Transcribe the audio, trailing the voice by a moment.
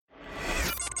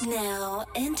Now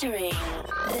entering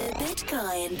the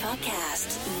Bitcoin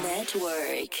Podcast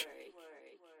Network.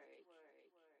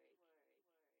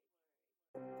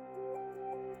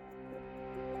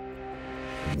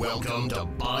 Welcome to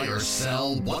Buy or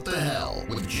Sell What the Hell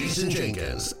with Jason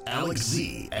Jenkins, Alex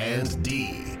Z, and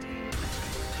D.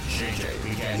 JJ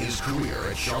began his career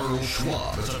at Charles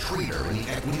Schwab as a trader in the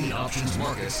equity and options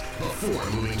markets before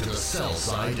moving to the sell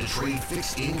side to trade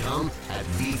fixed income at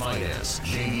V Finance,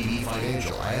 JDB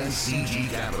Financial, and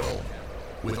CG Capital.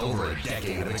 With over a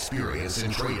decade of experience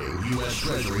in trading U.S.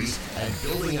 Treasuries and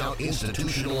building out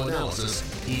institutional analysis,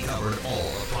 he covered all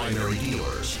the primary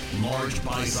dealers, large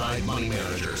buy-side money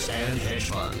managers, and hedge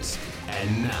funds.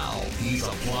 And now he's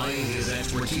applying his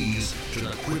expertise to the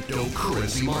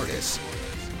cryptocurrency markets.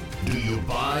 Do you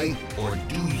buy or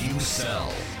do you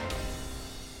sell?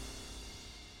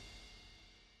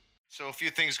 So a few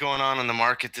things going on in the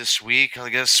market this week. I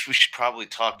guess we should probably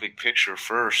talk big picture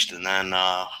first and then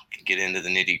get into the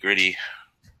nitty gritty.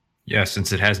 Yeah,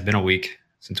 since it has been a week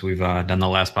since we've done the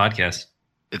last podcast.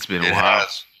 It's been a while.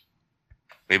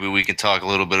 Maybe we could talk a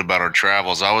little bit about our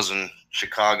travels. I was in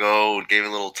Chicago, gave a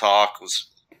little talk, was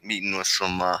meeting with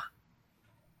some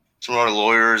other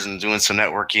lawyers and doing some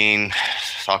networking,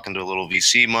 talking to a little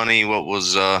VC money. What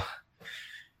was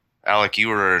Alec, you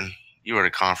were at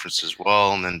a conference as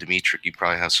well, and then Dimitri, you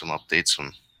probably have some updates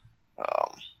on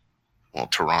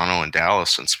Toronto and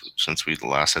Dallas since we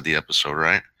last had the episode,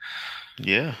 right?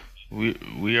 Yeah,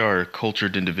 we are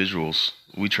cultured individuals.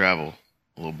 We travel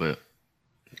a little bit.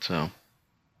 So,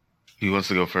 who wants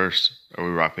to go first? Or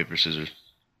we rock paper scissors?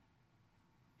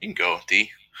 You can go,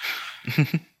 D.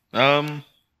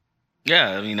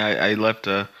 Yeah, I mean, I left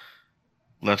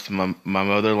my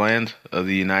motherland of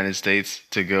the United States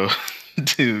to go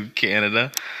to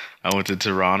Canada. I went to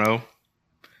Toronto.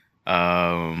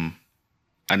 I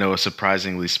know a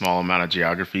surprisingly small amount of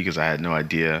geography because I had no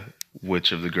idea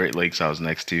which of the Great Lakes I was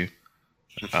next to.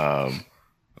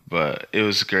 But it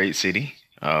was a great city.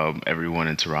 Everyone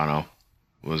in Toronto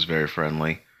was very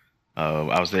friendly.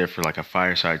 I was there for like a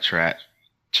fireside chat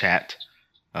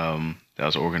that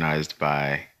was organized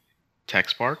by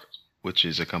TechSpark, which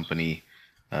is a company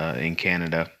in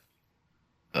Canada.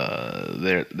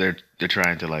 They're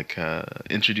trying to like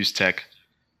introduce tech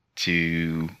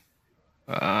to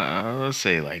let's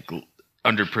say like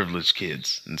underprivileged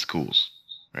kids in schools,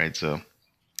 right? So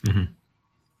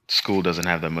school doesn't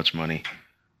have that much money.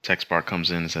 TechSpark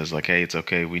comes in and says like, hey, it's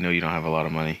okay. We know you don't have a lot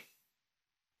of money.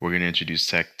 We're going to introduce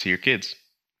tech to your kids.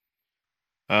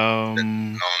 On a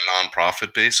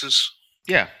non-profit basis?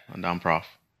 Yeah, a non-prof.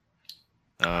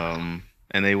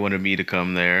 And they wanted me to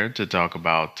come there to talk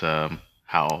about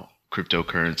how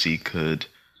cryptocurrency could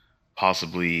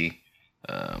possibly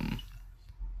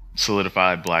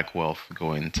solidify black wealth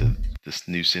going into this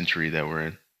new century that we're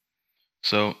in.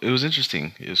 So it was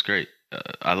interesting. It was great.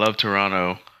 I love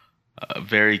Toronto, a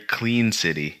very clean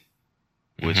city,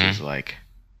 which is like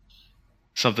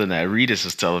something that Regis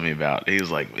was telling me about. He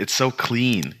was like, it's so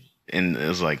clean. And it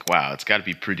was like, wow, it's got to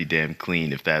be pretty damn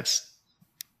clean if that's,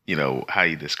 how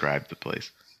you describe the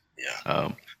place.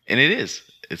 Yeah. And it is.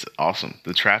 It's awesome.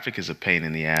 The traffic is a pain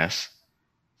in the ass.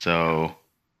 So.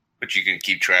 But you can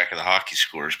keep track of the hockey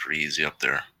scores pretty easy up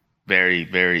there. Very,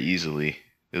 very easily.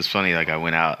 It was funny. Like I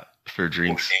went out for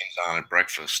drinks. 4 games on at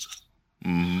breakfast.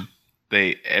 Mm-hmm.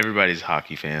 Everybody's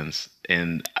hockey fans.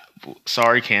 And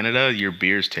sorry, Canada, your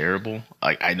beer's terrible.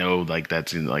 Like I know, like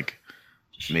that's in like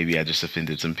maybe I just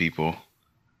offended some people,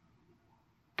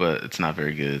 but it's not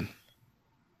very good.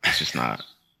 It's just not.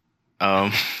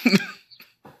 But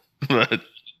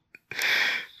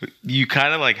you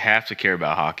kind of like have to care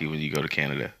about hockey when you go to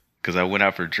Canada. Because I went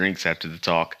out for drinks after the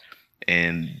talk,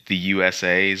 and the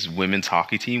USA's women's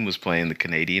hockey team was playing the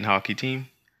Canadian hockey team.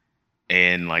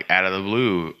 And like out of the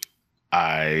blue,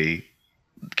 I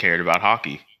cared about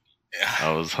hockey. Yeah.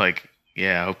 I was like,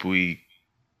 yeah, I hope we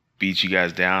beat you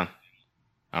guys down.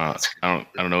 I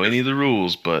don't know any of the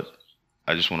rules, but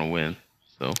I just want to win.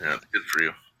 So yeah, good for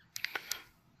you.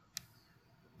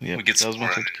 Yeah, we get some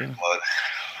more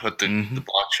but the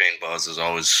blockchain buzz is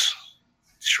always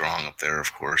strong up there,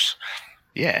 of course.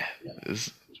 Yeah, it's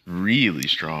really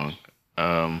strong.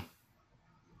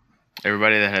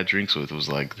 Everybody that I had drinks with was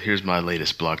like, here's my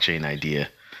latest blockchain idea.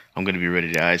 I'm going to be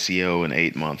ready to ICO in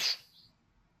 8 months.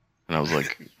 And I was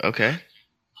like, okay.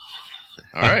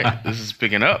 All right, this is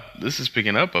picking up. This is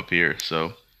picking up here.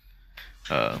 So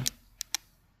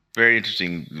very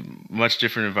interesting. Much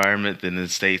different environment than in the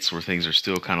States where things are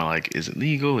still kind of like, is it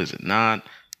legal? Is it not?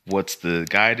 What's the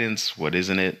guidance? What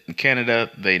isn't it? In Canada,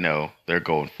 they know. They're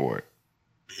going for it.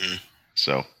 Mm-hmm.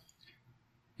 So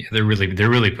yeah, they're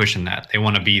really pushing that. They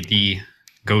want to be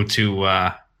go-to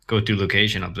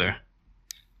location up there.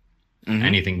 Mhm.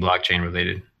 Anything blockchain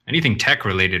related, anything tech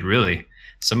related, really.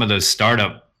 Some of those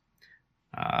startup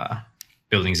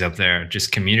buildings up there,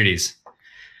 just communities.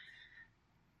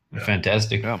 Yeah.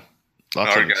 Fantastic. Yeah.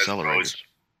 Lots Our of guys are accelerators.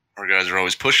 Our guys are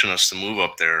always pushing us to move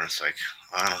up there. It's like,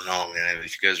 I don't know, man.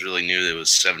 If you guys really knew that it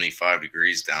was 75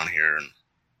 degrees down here and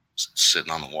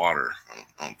sitting on the water,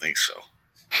 I don't think so.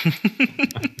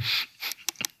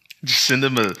 Just send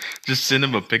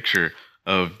them a picture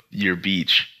of your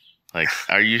beach. Like,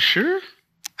 are you sure?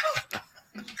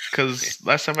 Because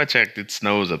last time I checked, it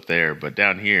snows up there, but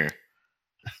down here,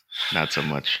 not so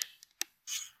much.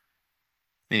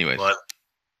 Anyways, But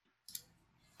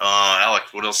Alec,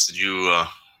 what else did you?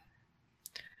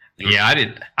 Yeah, I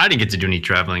didn't get to do any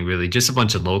traveling really. Just a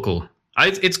bunch of local.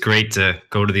 It's great to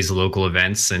go to these local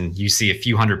events, and you see a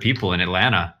few hundred people in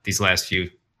Atlanta these last few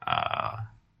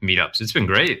meetups. It's been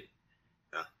great.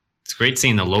 Yeah. It's great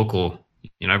seeing the local.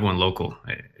 Everyone local.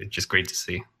 It's just great to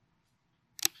see.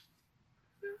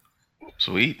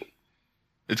 sweet.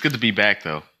 It's good to be back,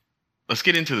 though. Let's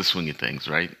get into the swing of things,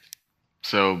 right?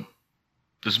 So,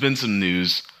 there's been some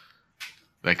news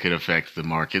that could affect the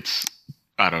markets.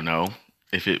 I don't know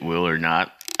if it will or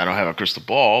not. I don't have a crystal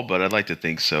ball, but I'd like to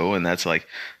think so. And that's like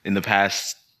in the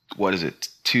past,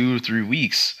 2 or 3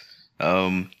 weeks,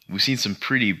 we've seen some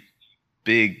pretty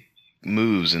big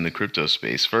moves in the crypto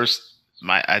space. First,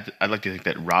 I'd like to think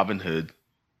that Robinhood,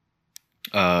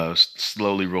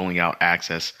 slowly rolling out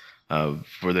access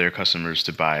for their customers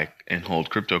to buy and hold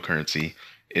cryptocurrency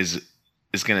is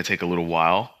going to take a little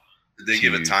while. Did they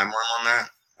give a timeline on that?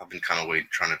 I've been kind of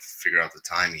trying to figure out the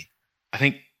timing. I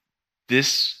think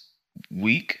this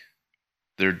week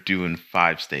they're doing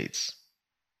 5 states.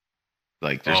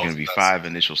 Like there's going to be 5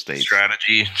 initial states.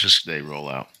 Strategy, just they roll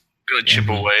out. Gonna chip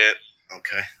away it.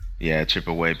 Okay. Yeah, chip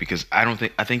away because I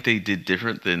think they did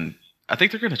different than. I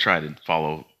think they're going to try to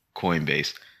follow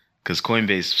Coinbase because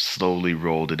Coinbase slowly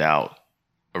rolled it out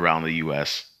around the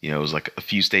U.S. It was like a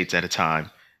few states at a time,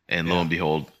 and lo and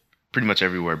behold, pretty much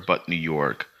everywhere but New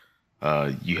York,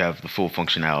 you have the full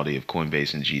functionality of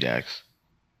Coinbase and GDAX.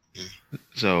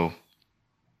 So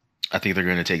I think they're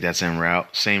going to take that same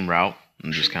route,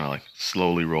 and just kind of like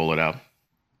slowly roll it out.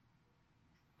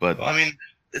 But well, I mean,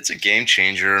 it's a game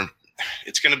changer.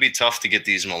 It's going to be tough to get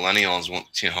these millennials,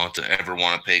 to ever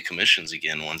want to pay commissions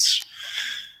again once,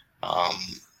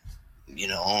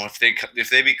 if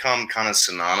they become kind of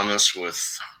synonymous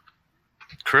with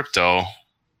crypto,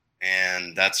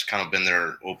 and that's kind of been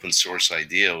their open source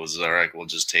idea was, all right, we'll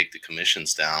just take the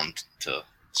commissions down to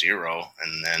 0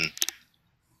 and then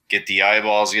get the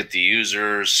eyeballs, get the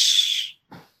users,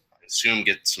 I assume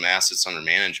get some assets under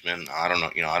management. I don't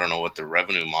know. I don't know what the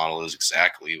revenue model is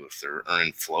exactly, if they're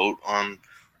earning float on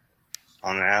the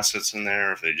assets in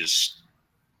there, if they're just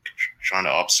trying to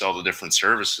upsell the different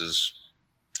services.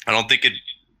 I don't think it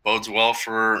bodes well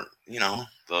for,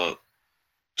 the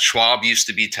Schwab used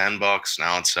to be $10.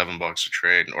 Now it's $7 a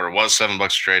trade, or it was $7 a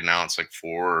trade. Now it's like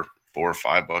 $4 or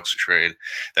 $5 a trade.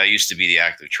 That used to be the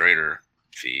active trader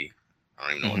fee. I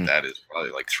don't even know what that is.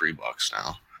 Probably like $3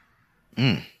 now.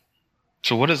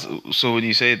 So when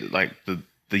you say that, like the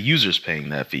user's paying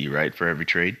that fee, right, for every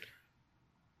trade?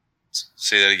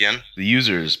 Say that again. The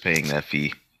user is paying that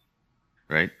fee,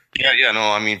 right? Yeah.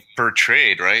 No, I mean per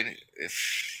trade, right?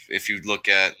 If you look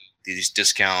at these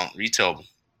discount retail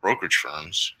brokerage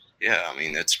firms, I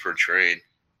mean it's per trade.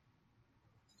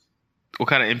 What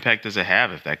kind of impact does it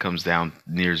have if that comes down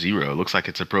near 0? It looks like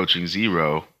it's approaching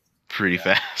 0 pretty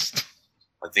fast.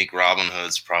 I think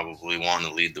Robinhood's probably wanting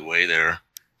to lead the way there.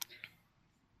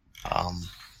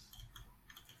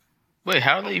 Wait,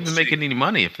 how are they even making any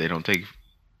money if they don't take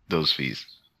those fees?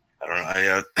 I don't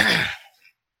know.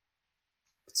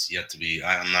 It's yet to be.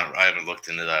 I haven't looked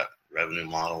into that revenue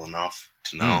model enough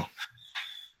to know.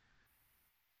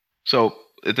 So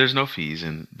if there's no fees,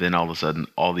 and then all of a sudden,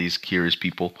 all these curious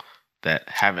people that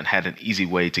haven't had an easy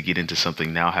way to get into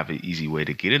something now have an easy way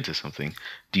to get into something.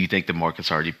 Do you think the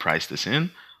market's already priced this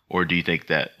in, or do you think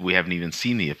that we haven't even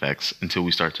seen the effects until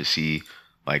we start to see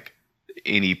like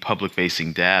any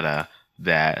public-facing data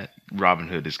that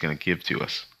Robinhood is going to give to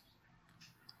us?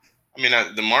 I mean,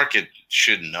 the market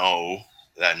should know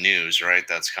that news, right?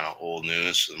 That's kind of old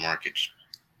news. So the market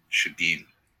should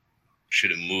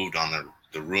have moved on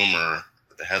the rumor.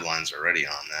 The headlines already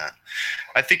on that.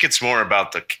 I think it's more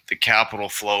about the capital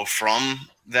flow from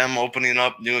them opening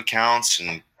up new accounts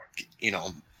and,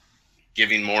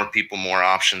 giving more people more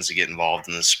options to get involved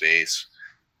in this space.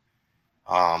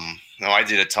 Now I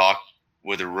did a talk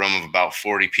with a room of about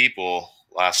 40 people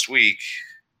last week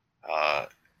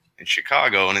in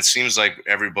Chicago, and it seems like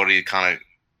everybody kind of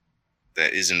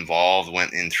that is involved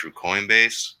went in through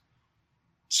Coinbase.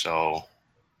 So,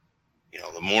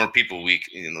 the more people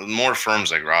the more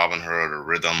firms like Robinhood or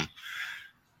Rhythm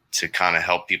to kind of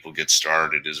help people get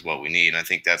started is what we need. And I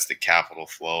think that's the capital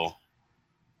flow.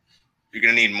 You're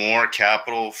going to need more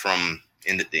capital from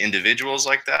the individuals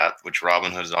like that, which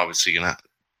Robinhood is obviously going to,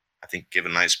 I think, give a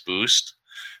nice boost.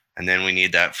 And then we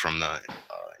need that from the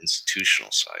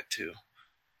institutional side too.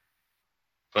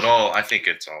 But I think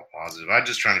it's all positive. I'm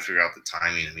just trying to figure out the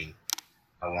timing. I mean,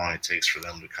 how long it takes for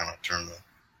them to kind of turn the.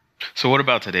 So what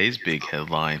about today's big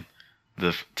headline?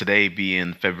 Today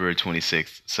being February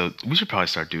 26th. So we should probably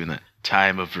start doing that.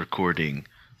 Time of recording,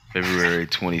 February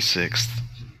 26th,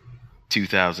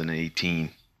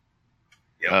 2018.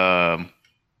 Yep.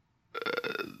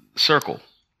 Circle.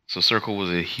 So Circle was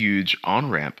a huge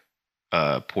on-ramp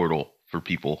portal for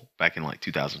people back in like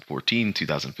 2014,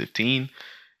 2015.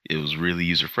 It was really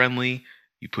user-friendly.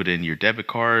 You put in your debit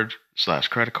card /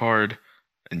 credit card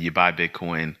and you buy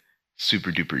Bitcoin.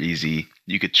 Super duper easy.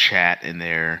 You could chat in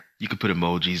there. You could put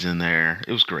emojis in there.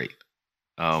 It was great.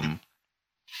 Then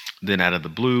out of the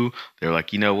blue, they're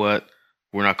like, you know what?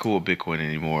 We're not cool with Bitcoin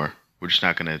anymore. We're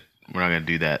not gonna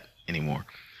do that anymore.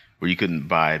 Where you couldn't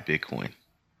buy Bitcoin.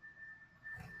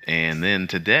 And then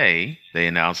today they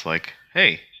announced like,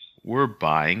 hey, we're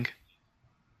buying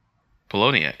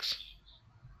Poloniex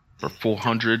for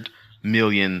 $400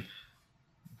 million.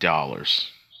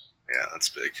 Yeah, that's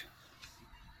big.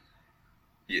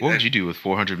 What would you do with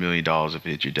 $400 million if it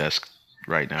hit your desk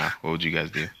right now? What would you guys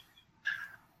do?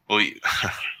 Well,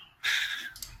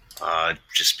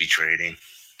 just be trading.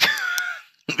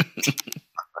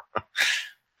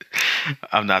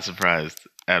 I'm not surprised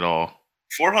at all.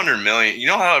 400 million. You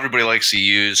know how everybody likes to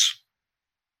use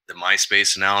the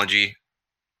MySpace analogy?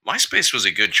 MySpace was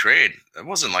a good trade. It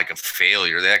wasn't like a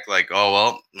failure. They act like, oh,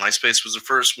 well, MySpace was the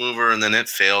first mover and then it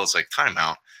failed. It's like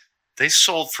timeout. They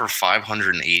sold for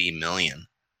 580 million.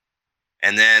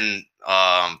 And then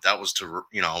that was to,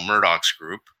 Murdoch's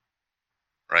group,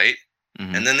 right?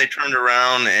 Mm-hmm. And then they turned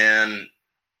around and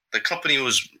the company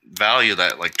was valued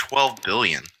at like 12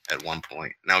 billion at one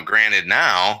point. Now, granted,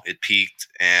 now it peaked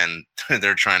and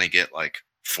they're trying to get like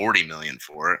 40 million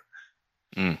for it.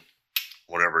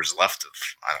 Whatever's left of,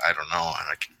 I don't know.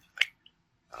 I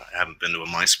haven't been to a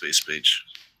MySpace page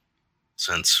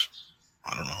since,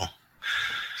 I don't know,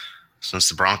 since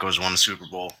the Broncos won the Super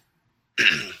Bowl.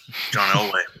 John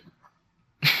Elway.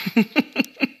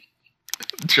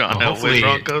 John Elway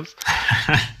Broncos.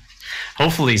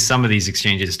 Hopefully some of these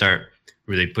exchanges start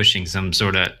really pushing some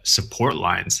sort of support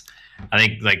lines. I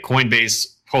think like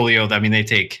Coinbase, Polio, they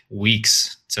take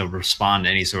weeks to respond to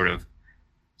any sort of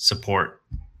support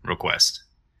request.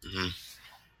 Mm-hmm.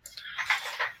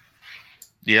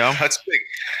 Yeah. That's big.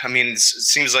 It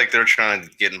seems like they're trying to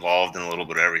get involved in a little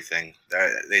bit of everything.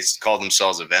 They called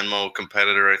themselves a Venmo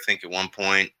competitor, I think, at one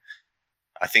point.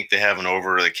 I think they have an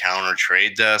over-the-counter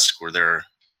trade desk where they're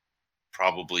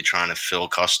probably trying to fill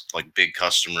big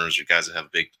customers or guys that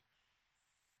have big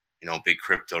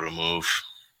crypto to move.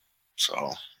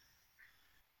 So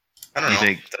I don't know.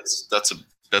 Think that's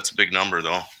a big number,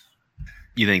 though.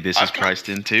 You think this is priced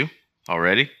in too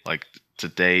already? Like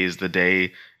today is the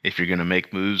day. If you're going to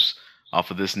make moves off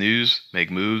of this news,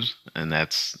 make moves, and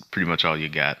that's pretty much all you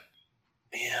got.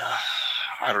 Yeah,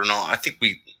 I don't know. I think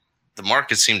the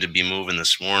market seemed to be moving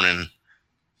this morning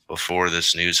before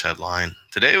this news headline.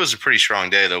 Today was a pretty strong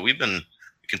day, though. We can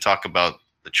talk about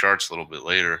the charts a little bit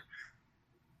later.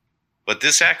 But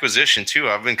this acquisition, too,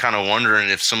 I've been kind of wondering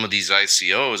if some of these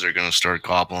ICOs are going to start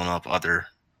gobbling up other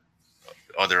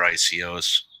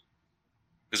ICOs.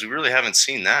 Because we really haven't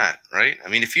seen that, right?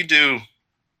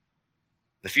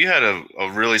 If you had a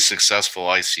really successful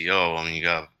ICO, you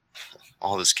got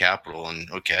all this capital and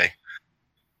okay,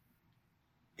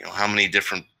 how many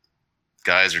different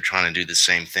guys are trying to do the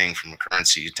same thing from a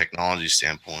currency technology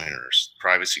standpoint or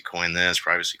privacy coin this,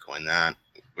 privacy coin that.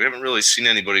 We haven't really seen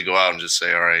anybody go out and just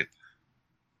say, all right,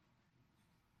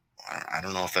 I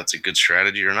don't know if that's a good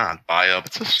strategy or not. Buy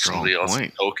up somebody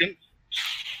else's token.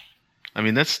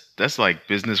 That's like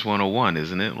business 101,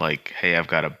 isn't it? Like, hey, I've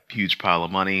got a huge pile of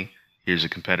money. Here's a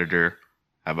competitor.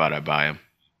 How about I buy him?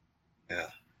 Yeah.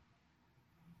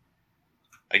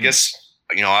 I guess,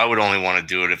 I would only want to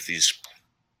do it if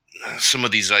some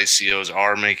of these ICOs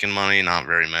are making money, not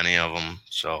very many of them.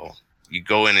 So you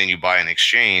go in and you buy an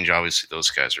exchange. Obviously, those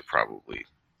guys are probably,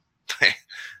 they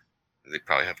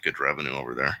probably have good revenue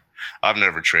over there. I've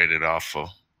never traded off of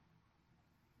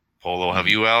Polo. Have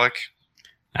you, Alec?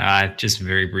 Just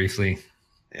very briefly.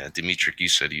 Yeah, Dimitri, you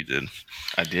said you did.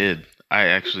 I did. I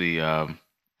actually, I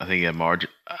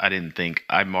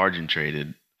margin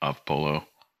traded off Polo.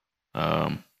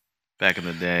 Back in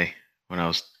the day when I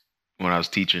was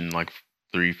teaching like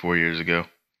 3-4 years ago,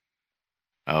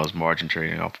 I was margin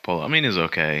trading off of Polo. I mean, it was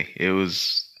okay. It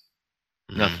was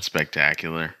nothing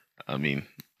spectacular. I mean,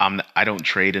 I don't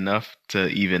trade enough to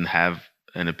even have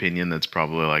an opinion that's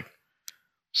probably like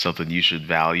something you should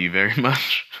value very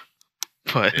much.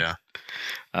 But Yeah.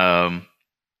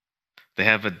 they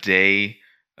have a day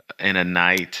and a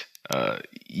night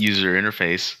user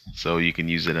interface, so you can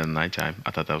use it in the nighttime.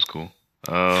 I thought that was cool.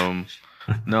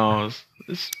 No,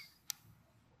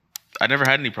 I never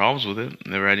had any problems with it.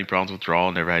 Never had any problems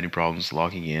withdrawal. Never had any problems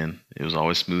logging in. It was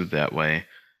always smooth that way.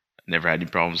 Never had any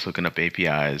problems hooking up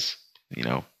APIs. You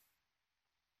know,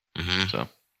 so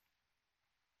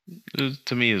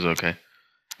to me, it was okay.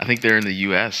 I think they're in the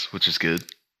U.S., which is good.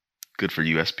 Good for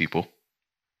U.S. people.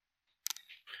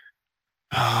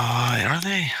 Are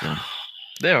they? Yeah.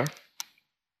 They are.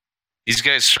 These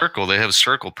guys, Circle, they have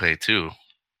Circle Pay too.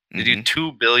 They do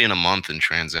 $2 billion a month in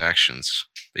transactions.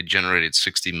 They generated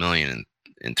 $60 million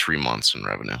in 3 months in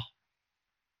revenue.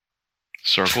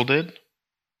 Circle did?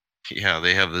 Yeah,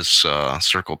 they have this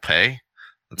Circle Pay.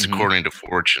 That's according to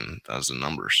Fortune. That was the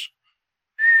numbers.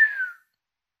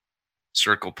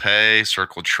 Circle Pay,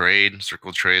 Circle Trade.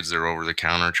 Circle Trade's their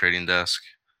over-the-counter trading desk.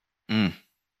 I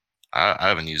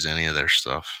haven't used any of their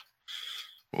stuff.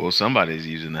 Well, somebody's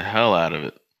using the hell out of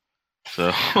it.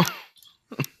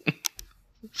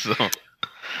 So,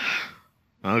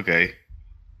 okay.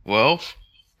 Well,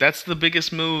 that's the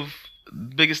biggest move,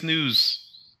 biggest news,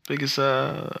 biggest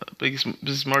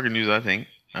market news, I think.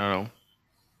 I don't know.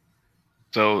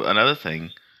 So another thing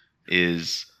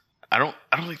is, I don't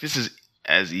think this is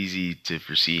as easy to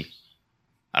foresee.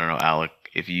 I don't know, Alec,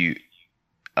 if you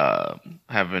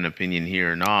have an opinion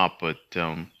here or not, but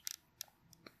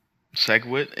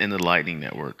SegWit and the Lightning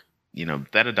Network,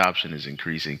 that adoption is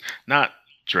increasing, not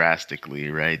drastically,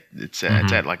 right? It's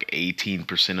at like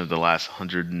 18% of the last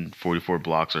 144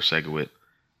 blocks are SegWit,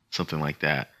 something like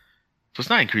that. So it's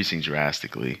not increasing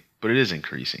drastically, but it is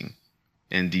increasing.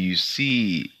 And do you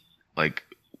see, like,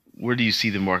 where do you see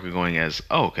the market going as,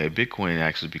 oh, okay, Bitcoin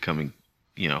actually becoming,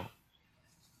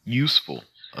 useful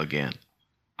again?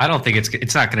 I don't think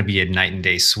it's not going to be a night and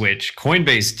day switch.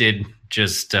 Coinbase did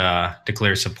just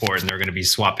declare support, and they're going to be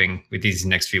swapping with these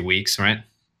next few weeks, right?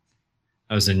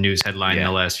 That was a news headline in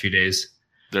the last few days.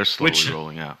 They're slowly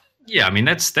rolling out. Yeah, I mean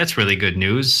that's really good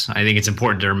news. I think it's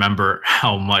important to remember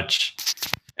how much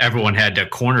everyone had to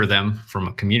corner them from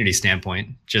a community standpoint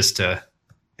just to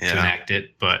enact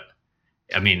it. But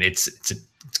I mean, it's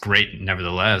great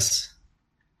nevertheless.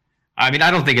 I mean,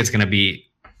 I don't think it's going to be.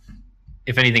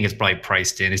 If anything, it's probably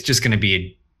priced in. It's just going to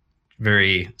be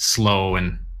very slow,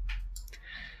 and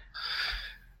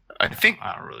I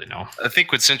don't really know. I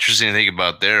think what's interesting to think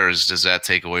about there is, does that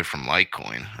take away from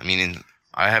Litecoin? I mean,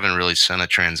 I haven't really sent a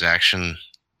transaction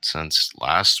since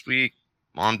last week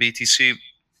on BTC.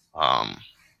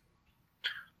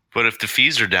 But if the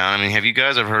fees are down, I mean, have you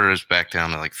guys ever heard it's back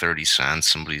down to like 30 cents?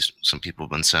 Some people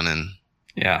have been sending.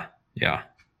 Yeah.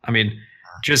 I mean,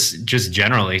 just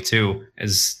generally too,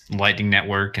 as Lightning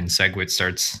Network and SegWit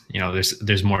starts,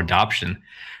 there's more adoption.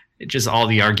 Just all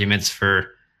the arguments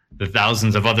for the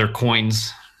thousands of other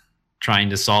coins trying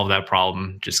to solve that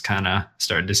problem just kind of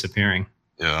start disappearing.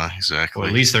 Yeah, exactly. Or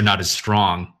at least they're not as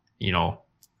strong.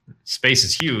 Space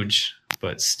is huge,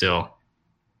 but still,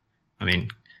 I mean,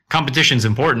 competition's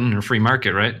important in a free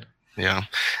market, right? Yeah.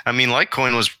 I mean,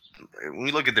 Litecoin was, when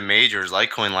we look at the majors,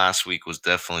 Litecoin last week was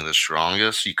definitely the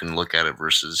strongest. You can look at it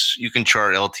you can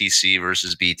chart LTC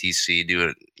versus BTC, do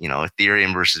it,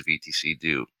 Ethereum versus BTC,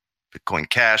 do Bitcoin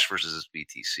Cash versus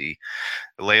BTC,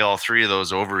 lay all three of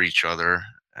those over each other,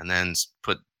 and then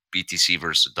put BTC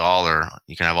versus dollar.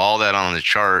 You can have all that on the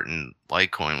chart, and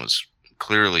Litecoin was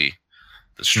clearly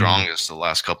the strongest the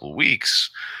last couple of weeks.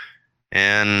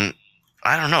 And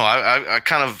I don't know. I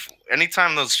kind of,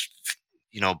 anytime those,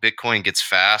 Bitcoin gets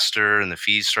faster and the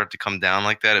fees start to come down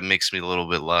like that, it makes me a little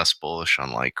bit less bullish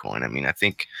on Litecoin. I mean, I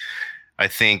think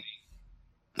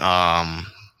the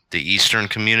Eastern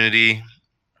community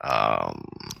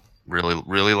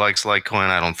really likes Litecoin.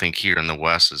 I don't think here in the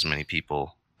West as many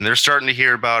people, and they're starting to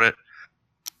hear about it.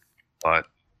 But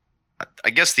I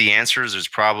guess the answer is there's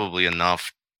probably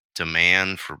enough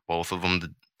demand for both of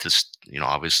them to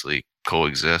obviously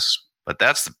coexist. But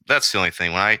that's the only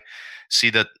thing. When I see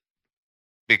that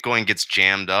Bitcoin gets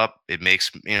jammed up, it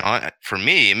makes, for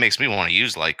me, it makes me want to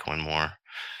use Litecoin more.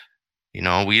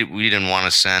 We didn't want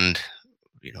to send,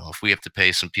 if we have to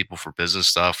pay some people for business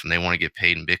stuff and they want to get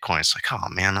paid in Bitcoin, it's like, oh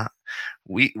man,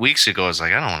 weeks ago I was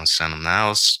like, I don't want to send them now.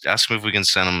 Let's ask them if we can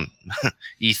send them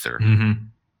Ether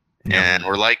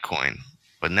or Litecoin.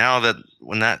 But now that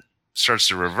when that starts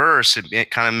to reverse,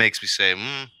 it kind of makes me say,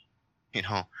 you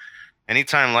know,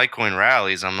 anytime Litecoin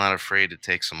rallies, I'm not afraid to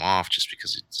take some off just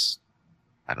because it's,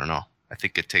 I don't know. I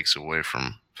think it takes away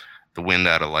from the wind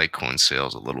out of Litecoin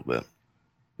sales a little bit.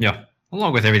 Yeah.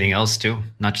 Along with everything else too,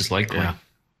 not just Litecoin. Yeah.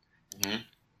 Mm-hmm.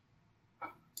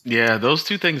 Yeah, those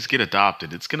two things get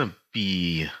adopted. It's going to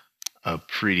be a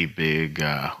pretty big,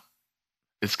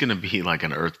 it's going to be like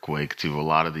an earthquake to a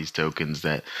lot of these tokens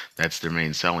that's their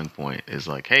main selling point is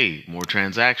like, hey, more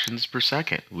transactions per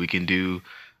second. We can do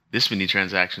this many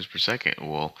transactions per second.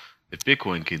 Well, if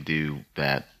Bitcoin can do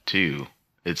that too,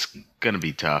 it's going to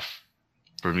be tough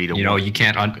for me to, you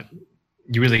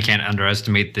really can't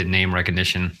underestimate the name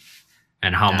recognition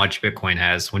and how much Bitcoin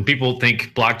has. When people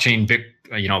think blockchain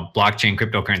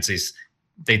cryptocurrencies,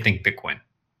 they think Bitcoin.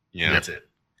 Yeah, that's it.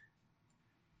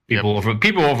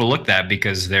 People overlook that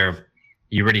because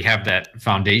you already have that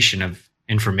foundation of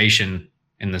information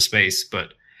in the space.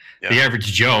 But the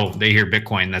average Joe, they hear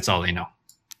Bitcoin, that's all they know.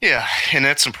 Yeah, and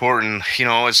that's important. You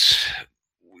know,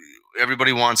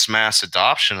 everybody wants mass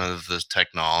adoption of the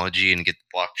technology and get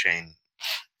the blockchain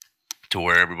to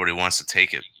where everybody wants to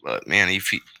take it. But man,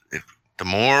 if the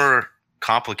more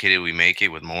complicated we make it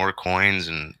with more coins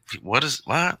and what's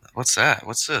that? What's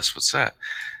this? What's that?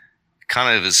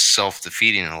 Kind of is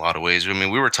self-defeating in a lot of ways. I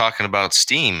mean, we were talking about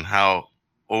Steam, how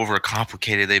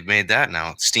overcomplicated they've made that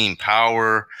now. Steam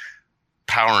Power,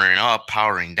 powering up,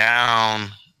 powering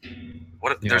down.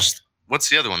 What's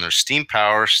the other one? There's Steam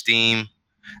Power, Steam.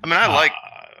 I mean,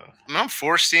 I'm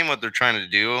for Steam, what they're trying to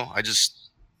do.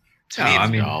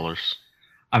 $dollars.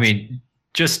 I mean,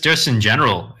 just in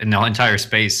general, in the entire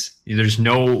space, it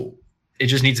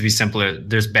just needs to be simpler.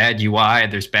 There's bad UI,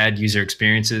 there's bad user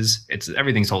experiences.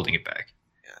 Everything's holding it back.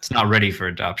 Yeah. It's not ready for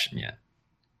adoption yet.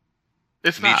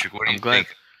 It's Dimitri, not. What do you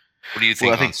think? What do you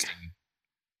think on Steam?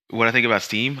 What I think about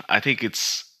Steam, I think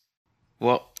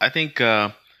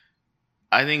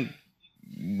I think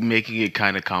making it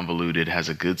kind of convoluted has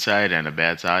a good side and a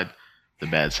bad side. The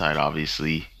bad side,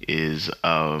 obviously, is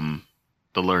the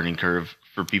learning curve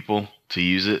for people to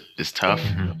use it is tough.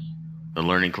 Mm-hmm. The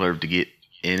learning curve to get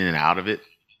in and out of it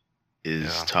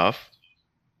is tough.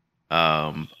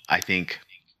 I think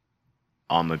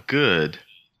on the good,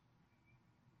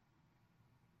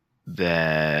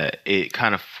 that it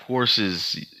kind of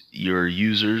forces your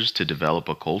users to develop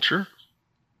a culture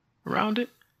around it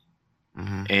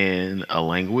and a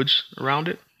language around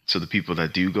it. So the people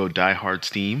that do go diehard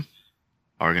Steam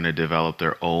are going to develop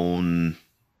their own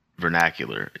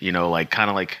vernacular, kind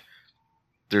of like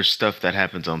there's stuff that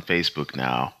happens on Facebook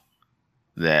now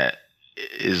that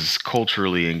is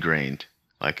culturally ingrained,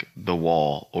 like the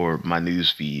wall or my news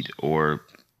feed, or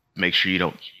make sure you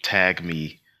don't tag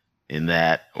me in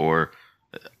that, or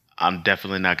I'm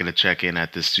definitely not going to check in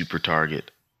at this super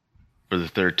target for the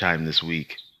third time this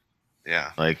week.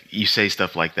 Yeah. Like you say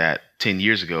stuff like that 10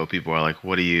 years ago, people are like,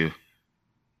 what do you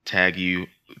tag you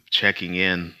checking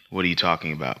in? What are you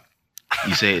talking about?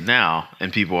 You say it now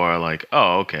and people are like,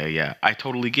 oh, okay. Yeah. I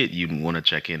totally get you want to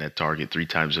check in at Target 3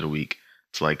 times in a week.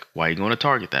 It's like, why are you going to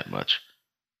Target that much?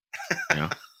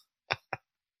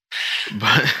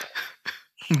 But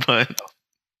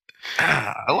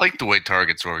I like the way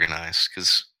Target's organized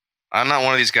because I'm not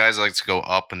one of these guys that likes to go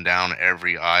up and down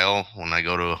every aisle when I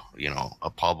go to,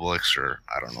 a Publix, or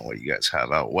I don't know what you guys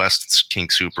have out west. It's King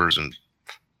Soopers and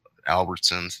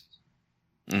Albertsons.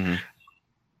 Mm-hmm.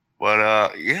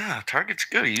 But Target's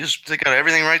good. They got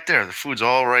everything right there. The food's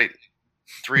all right.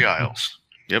 3 aisles.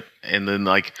 Yep. And then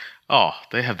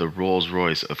they have the Rolls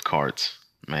Royce of carts,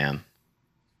 man.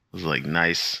 Those like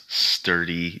nice,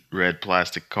 sturdy red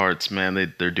plastic carts,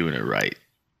 man. They're doing it right.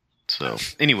 So,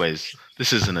 anyways,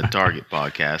 this isn't a Target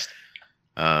podcast.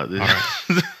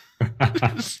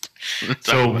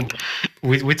 So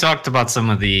we talked about some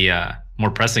of the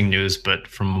more pressing news, but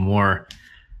from a more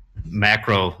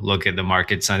macro look at the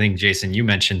markets, I think, Jason, you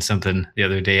mentioned something the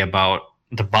other day about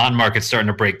the bond market starting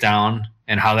to break down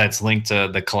and how that's linked to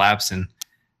the collapse in,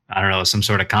 I don't know, some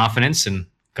sort of confidence in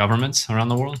governments around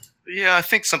the world. Yeah, I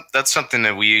think that's something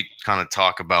that we kind of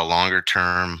talk about longer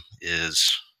term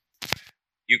is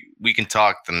we can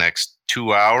talk the next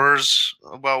 2 hours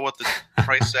about what the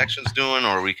price action's doing,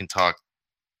 or we can talk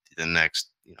the next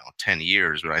 10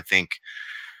 years. But I think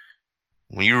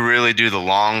when you really do the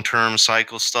long-term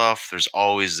cycle stuff, there's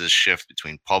always this shift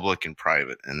between public and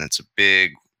private, and it's a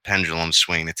big pendulum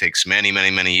swing. It takes many, many,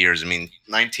 many years. I mean,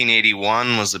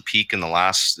 1981 was the peak in the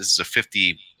last. This is a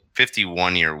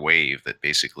 51-year wave that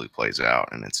basically plays out,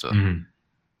 and it's so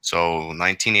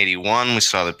 1981 we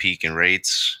saw the peak in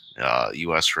rates,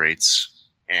 U.S. rates,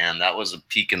 and that was a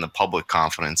peak in the public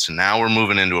confidence. And now we're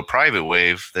moving into a private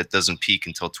wave that doesn't peak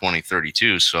until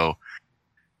 2032. So,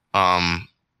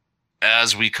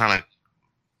 as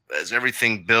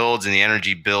everything builds and the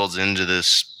energy builds into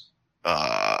this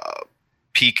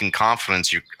peak in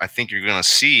confidence, I think you're going to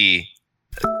see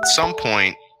at some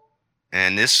point,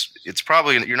 and it's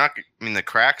probably, you're not, I mean, the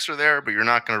cracks are there, but you're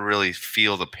not going to really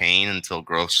feel the pain until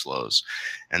growth slows.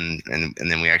 And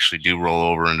then we actually do roll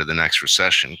over into the next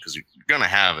recession, because you're going to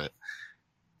have it at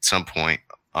some point.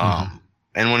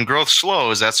 And when growth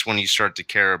slows, that's when you start to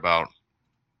care about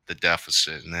the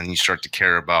deficit, and then you start to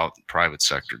care about private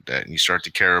sector debt, and you start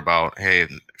to care about, hey,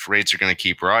 if rates are going to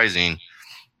keep rising,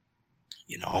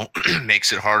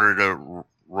 makes it harder to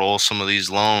roll some of these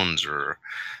loans. Or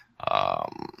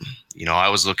I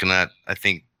was looking at, I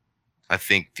think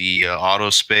the auto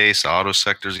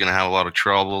sector is going to have a lot of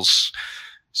troubles,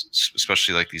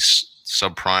 especially like these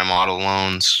subprime auto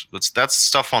loans. That's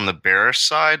stuff on the bearish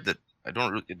side that I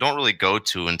don't really go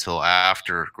to until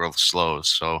after growth slows.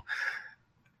 So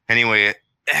anyway,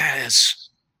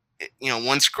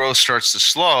 once growth starts to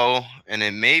slow, and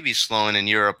it may be slowing in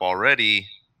Europe already,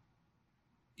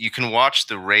 you can watch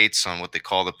the rates on what they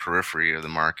call the periphery of the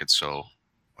market. So,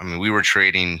 I mean, we were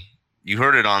trading, you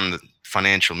heard it on the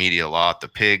financial media a lot, the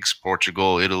pigs,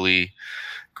 Portugal, Italy,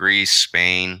 Greece,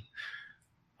 Spain.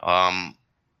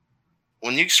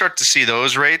 When you start to see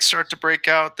those rates start to break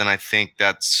out, then I think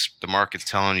that's the market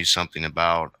telling you something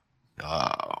about,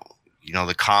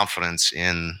 the confidence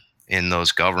in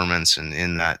those governments and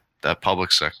in that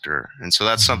public sector. And so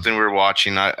that's something we're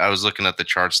watching. I was looking at the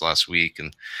charts last week,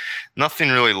 and nothing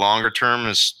really longer term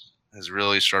has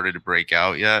really started to break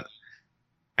out yet.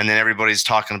 And then everybody's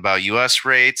talking about U.S.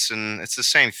 rates, and it's the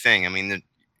same thing. I mean,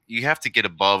 you have to get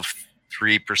above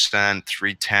 3%,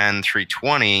 310,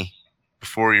 320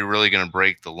 before you're really going to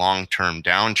break the long-term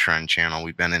downtrend channel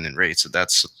we've been in rates. So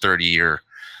that's a 30-year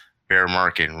bear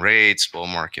market in rates, bull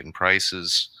market in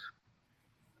prices.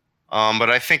 But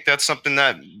I think that's something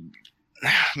that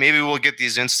maybe we'll get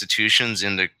these institutions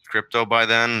into crypto by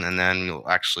then, and then you'll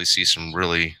actually see some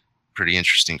really pretty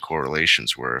interesting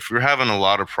correlations, where if you're having a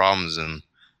lot of problems and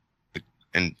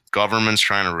governments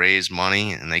trying to raise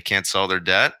money and they can't sell their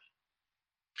debt,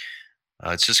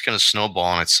 it's just going to snowball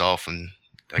on itself. And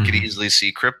I could easily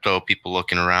see crypto people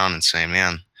looking around and saying,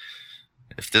 man,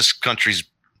 if this country's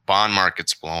bond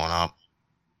market's blowing up,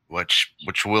 which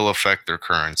will affect their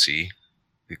currency,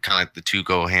 kind of the two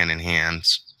go hand in hand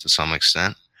to some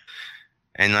extent.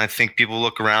 And I think people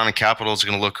look around, and capital is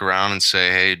going to look around and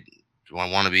say, hey, do I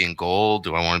want to be in gold?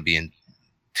 Do I want to be in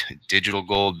digital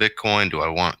gold, Bitcoin? Do I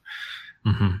want,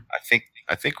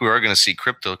 I think we are going to see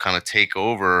crypto kind of take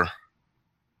over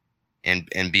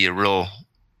and be a real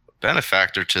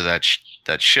benefactor to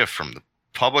that shift from the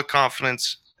public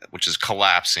confidence, which is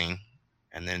collapsing.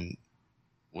 And then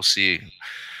we'll see.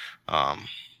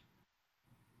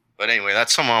 But anyway,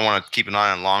 that's something I want to keep an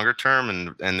eye on longer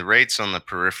term, and the rates on the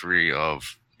periphery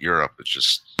of Europe, it's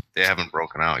just, they haven't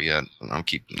broken out yet, and I'm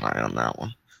keeping an eye on that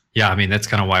one. Yeah, I mean, that's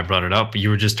kind of why I brought it up. You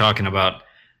were just talking about,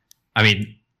 I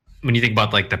mean, when you think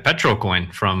about like the petro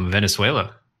coin from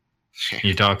Venezuela,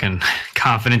 you're talking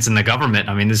confidence in the government.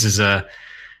 I mean, this is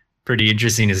pretty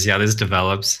interesting to see how this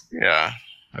develops. Yeah.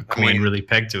 A coin really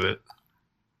pegged to it.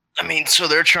 I mean, so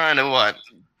they're trying to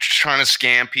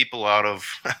scam people out of...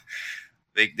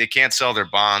 They can't sell their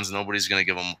bonds. Nobody's going to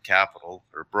give them capital.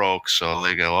 They're broke. So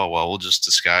they go, oh, well, we'll just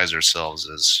disguise ourselves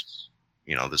as,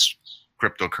 this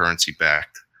cryptocurrency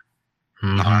backed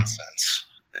nonsense.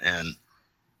 And,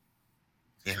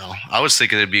 I was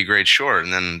thinking it'd be a great short,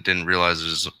 and then didn't realize it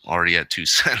was already at 2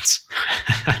 cents.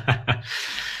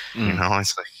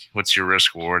 It's like, what's your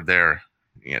risk reward there?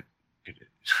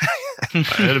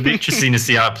 It'll be interesting to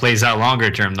see how it plays out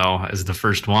longer term, though, as the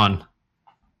first one.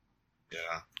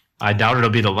 Yeah. I doubt it'll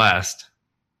be the last.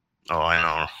 Oh, I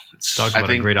know. Talk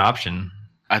about a great option.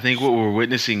 I think what we're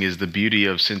witnessing is the beauty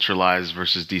of centralized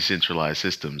versus decentralized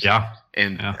systems. Yeah.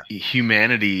 And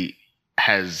humanity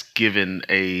has given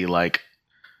a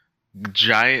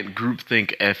giant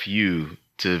groupthink FU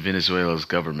to Venezuela's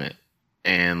government.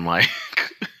 And I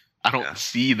don't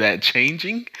see that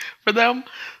changing for them.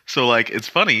 So it's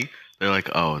funny. They're like,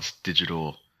 oh, it's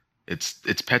digital. It's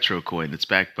Petrocoin. It's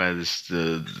backed by this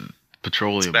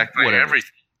petroleum. It's backed by everything.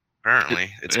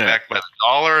 Apparently, it's backed by the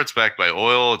dollar. It's backed by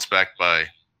oil. It's backed by.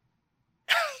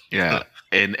 Yeah,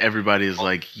 and everybody is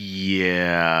like,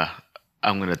 yeah,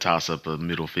 I'm gonna toss up a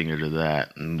middle finger to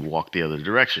that and walk the other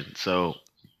direction. So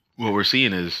what we're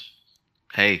seeing is,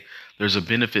 hey, there's a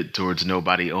benefit towards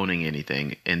nobody owning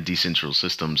anything in decentral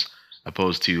systems,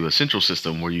 opposed to a central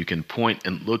system where you can point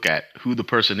and look at who the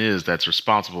person is that's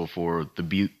responsible for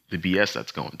the BS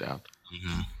that's going down.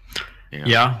 Mm-hmm.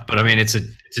 Yeah, but I mean, it's a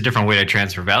different way to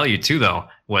transfer value too, though.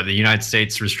 What the United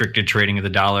States restricted trading of the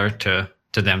dollar to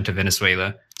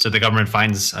Venezuela, so the government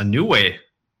finds a new way,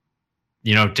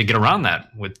 to get around that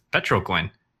with Petrocoin.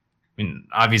 I mean,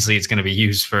 obviously, it's going to be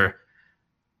used for,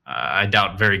 I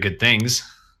doubt, very good things,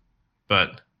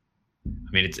 but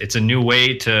I mean, it's a new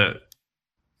way to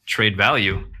trade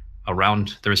value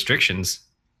around the restrictions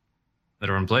that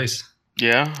are in place.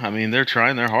 Yeah, I mean, they're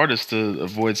trying their hardest to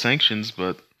avoid sanctions,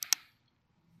 but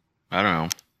I don't know.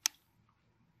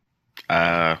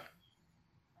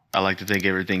 I like to think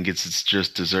everything gets its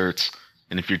just desserts,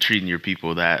 and if you're treating your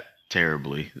people that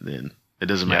terribly, then it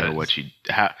doesn't matter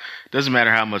doesn't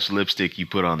matter how much lipstick you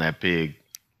put on that pig.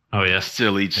 Oh yeah,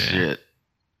 still eats shit.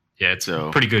 Yeah, it's a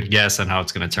pretty good guess on how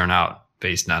it's going to turn out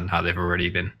based on how they've already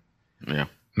been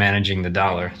managing the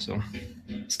dollar. So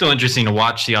still interesting to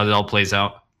watch, see how it all plays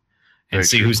out, and Very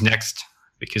see true. who's next.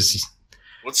 Because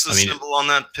what's the symbol on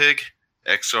that pig?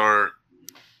 XR.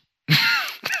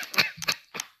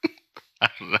 I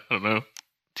don't know.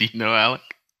 Do you know, Alec?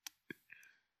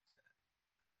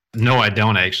 No, I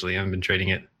don't actually. I haven't been trading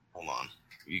it. Hold on.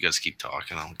 You guys keep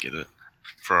talking. I'll get it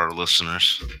for our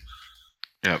listeners.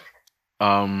 Yep.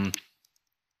 I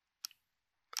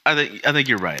think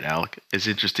you're right, Alec. It's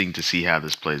interesting to see how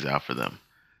this plays out for them.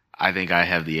 I think I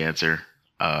have the answer,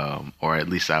 or at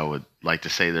least I would like to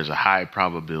say there's a high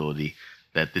probability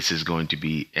that this is going to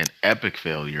be an epic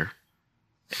failure,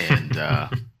 and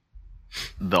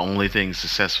the only thing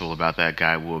successful about that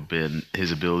guy will have been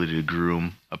his ability to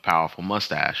groom a powerful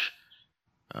mustache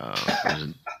for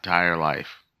his entire life.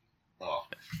 Oh.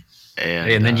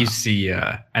 And then you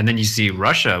see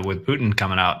Russia with Putin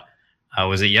coming out.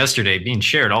 Was it yesterday? Being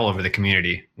shared all over the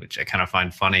community, which I kind of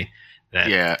find funny.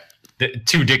 That the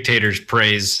two dictators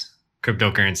praise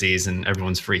cryptocurrencies and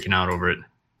everyone's freaking out over it.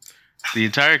 The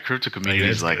entire crypto community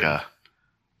is like a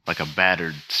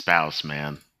battered spouse,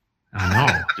 man. I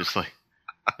know. Just like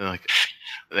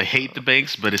they hate the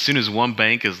banks, but as soon as one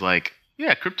bank is like,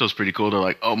 yeah, crypto's pretty cool, they're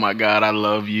like, oh my god, I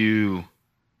love you.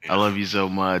 I love you so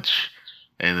much.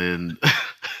 And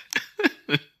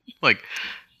then like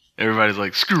everybody's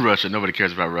like, screw Russia, nobody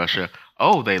cares about Russia.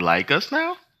 Oh, they like us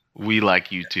now? We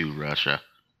like you too, Russia.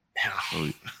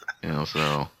 Yeah.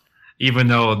 So even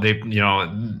though they're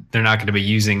not going to be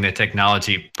using the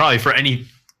technology probably for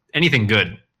anything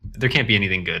good. There can't be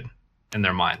anything good in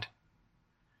their mind.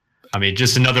 I mean,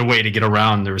 just another way to get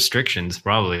around the restrictions,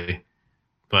 probably.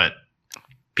 But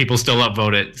people still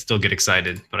upvote it, still get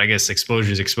excited. But I guess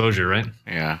exposure is exposure, right?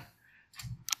 yeah.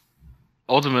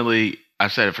 Ultimately,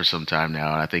 I've said it for some time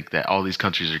now, and I think that all these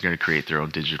countries are going to create their own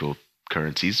digital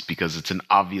currencies because it's an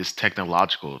obvious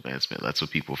technological advancement. That's what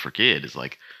people forget. Is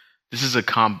like this is a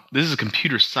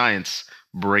computer science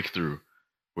breakthrough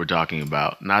we're talking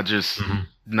about. Not just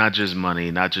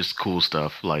money, not just cool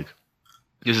stuff. Like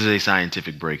this is a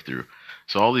scientific breakthrough.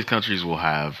 So all these countries will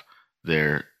have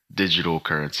their digital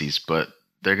currencies, but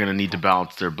they're going to need to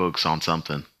balance their books on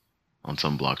something, on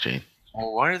some blockchain.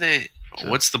 Well, why are they?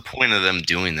 What's the point of them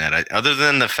doing that? Other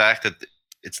than the fact that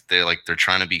they're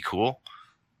trying to be cool.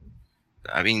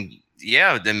 I mean,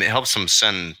 yeah, then it helps them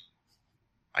send.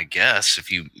 I guess if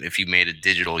you made a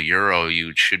digital euro,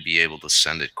 you should be able to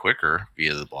send it quicker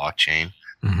via the blockchain.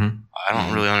 Mm-hmm. I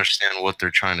don't really understand what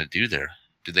they're trying to do there.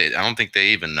 Do they? I don't think they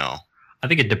even know. I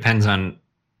think it depends on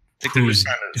who's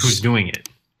doing it.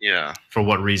 Yeah. For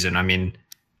what reason? I mean,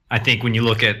 I think when you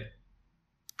look at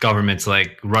governments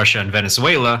like Russia and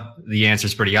Venezuela, the answer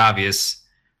is pretty obvious.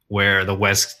 Where the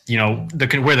West,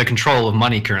 where the control of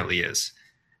money currently is,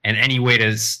 and any way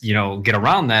to get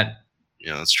around that.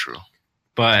 Yeah, that's true.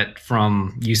 But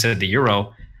you said the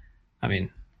euro. I mean,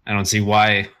 I don't see why.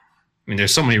 I mean,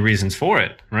 there's so many reasons for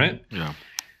it, right? Yeah.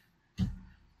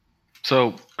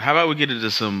 So how about we get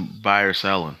into some buy or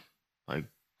selling? Like,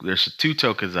 there's two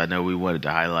tokens I know we wanted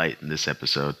to highlight in this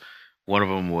episode. One of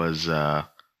them was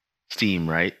Steam,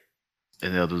 right?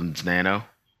 And the other one's Nano.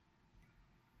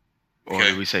 Or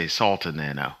did we say Salta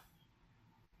Nano?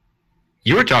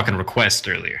 You were talking Request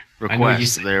earlier.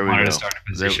 Request. There we go. To start a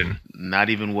position. Not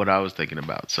even what I was thinking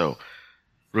about. So,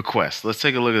 Request. Let's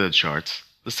take a look at the charts.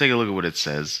 Let's take a look at what it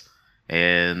says,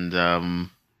 and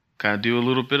kind of do a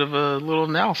little bit of a little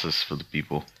analysis for the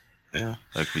people. Yeah,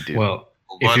 like we do. Well,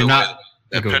 if you're not,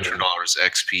 that petrodollar is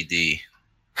XPD.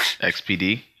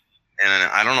 XPD.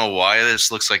 And I don't know why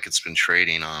this looks like it's been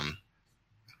trading on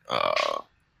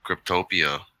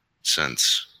Cryptopia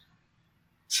since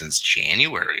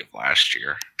January of last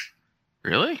year.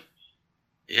 Really?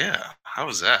 Yeah. How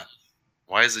is that?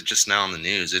 why is it just now in the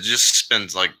news? It just been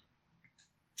like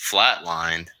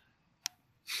flatlined,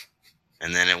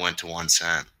 and then it went to 1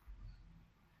 cent.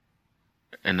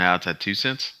 And now it's at 2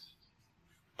 cents?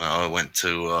 Well, it went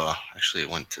to, actually, it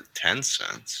went to 10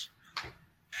 cents.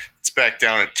 It's back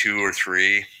down at 2 or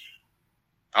 3.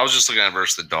 I was just looking at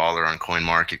versus the dollar on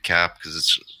CoinMarketCap because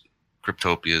it's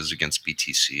Cryptopia is against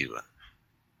BTC. But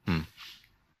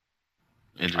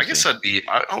I guess I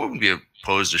wouldn't be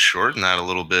opposed to shorting that a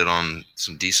little bit on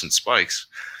some decent spikes.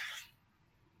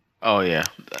 Oh, yeah.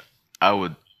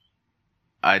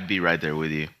 I'd be right there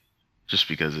with you just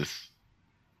because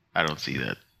I don't see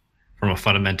that. From a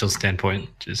fundamental standpoint,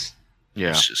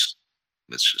 yeah. It's just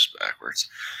backwards.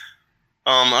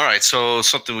 All right, so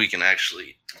something we can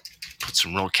actually put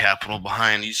some real capital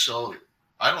behind. So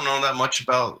I don't know that much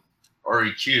about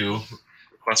REQ,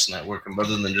 Request Network,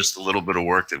 other than just a little bit of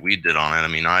work that we did on it. I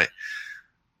mean, I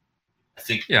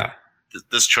think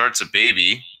this chart's a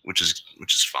baby, which is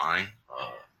fine.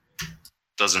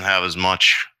 Doesn't have as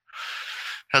much.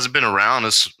 Hasn't been around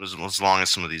as long as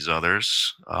some of these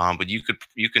others, but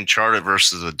you can chart it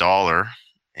versus the dollar,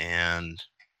 and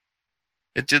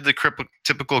it did the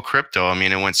typical crypto. I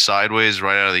mean, it went sideways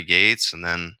right out of the gates, and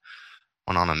then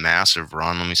went on a massive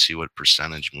run. Let me see what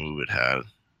percentage move it had.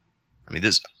 I mean,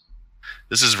 this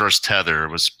is versus Tether.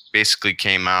 It was basically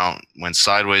came out, went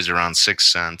sideways around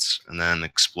 6 cents, and then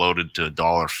exploded to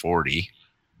 $1.40.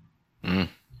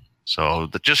 So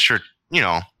just your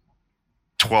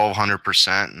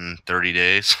 1,200% in 30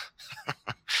 days.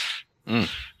 And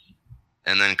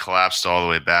then collapsed all the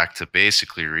way back to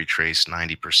basically retrace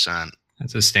 90%.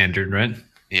 That's a standard, right?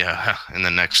 Yeah, in the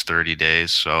next 30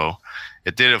 days. So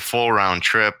it did a full round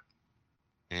trip.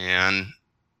 And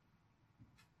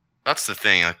that's the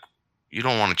thing. Like, you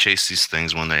don't want to chase these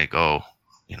things when they go,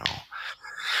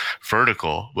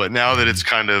 vertical. But now that it's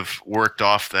kind of worked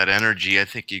off that energy, I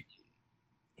think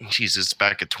it's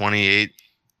back at 28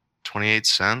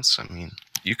 cents. I mean,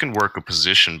 you can work a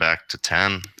position back to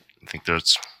 10. I think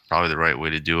that's probably the right way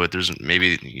to do it.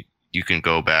 Maybe you can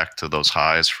go back to those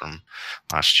highs from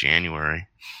last January.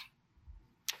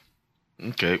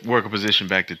 Okay, work a position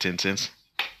back to 10 cents.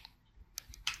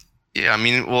 Yeah, I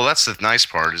mean, well, that's the nice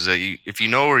part is that if you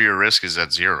know where your risk is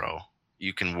at zero,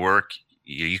 you can work.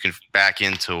 You can back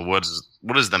into what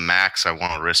is the max I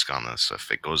want to risk on this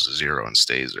if it goes to zero and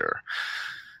stays there,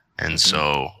 and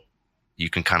so you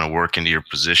can kind of work into your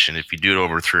position. If you do it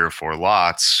over 3 or 4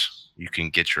 lots, you can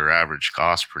get your average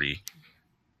cost pretty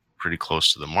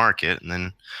close to the market, and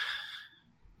then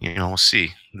we'll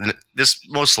see. This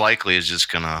most likely is just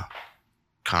gonna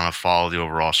kind of follow the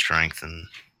overall strength and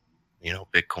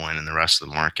Bitcoin and the rest of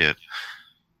the market.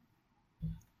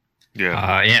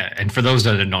 Yeah. And for those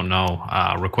that don't know,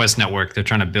 Request Network, they're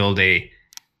trying to build the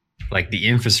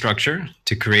infrastructure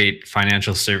to create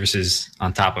financial services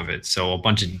on top of it. So a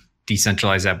bunch of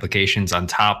decentralized applications on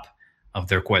top of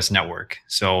the Request Network.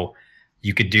 So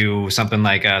you could do something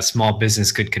like a small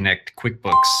business could connect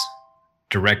QuickBooks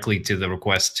directly to the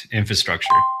Request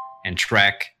infrastructure and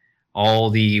track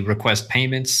all the request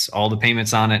payments, all the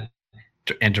payments on it,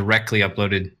 and directly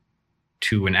uploaded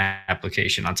to an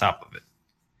application on top of it.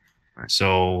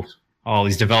 So all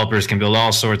these developers can build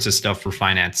all sorts of stuff for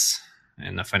finance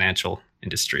and the financial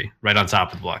industry right on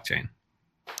top of the blockchain.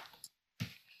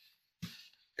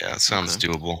 Yeah, it sounds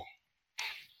doable.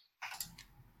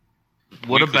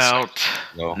 What about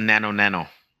Nano? Nano,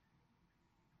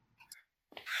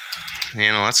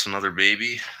 that's another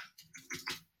baby.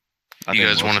 You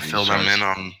guys want to fill them in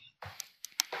on?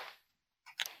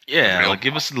 Yeah,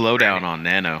 give us the lowdown on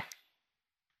Nano.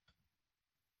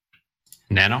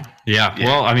 Nano? Yeah.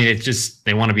 Well, I mean, it's just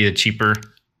they want to be the cheaper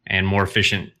and more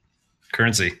efficient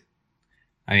currency.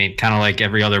 I mean, kind of like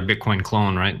every other Bitcoin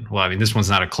clone, right? Well, I mean, this one's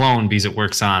not a clone because it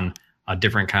works on a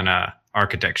different kind of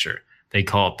architecture. They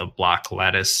call it the block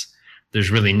lattice.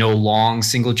 There's really no long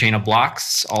single chain of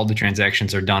blocks. All the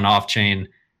transactions are done off chain.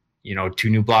 2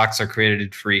 new blocks are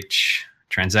created for each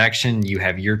transaction. You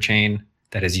have your chain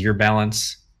that is your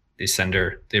balance.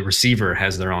 The receiver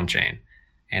has their own chain.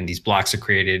 And these blocks are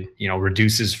created,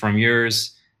 reduces from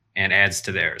yours and adds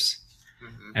to theirs.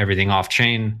 Everything off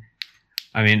chain.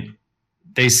 I mean,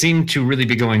 they seem to really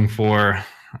be going for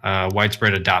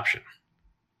widespread adoption.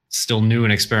 Still new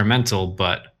and experimental,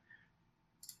 but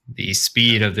the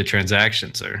speed of the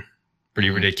transactions are pretty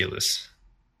ridiculous.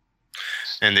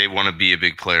 And they want to be a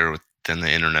big player within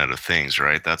the Internet of Things,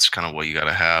 right? That's kind of what you got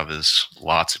to have is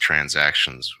lots of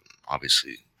transactions,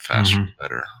 obviously faster,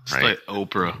 better, right? It's like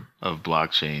Oprah of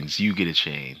blockchains. You get a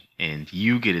chain, and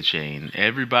you get a chain.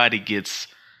 Everybody gets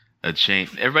a chain.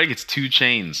 Everybody gets 2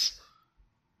 chains.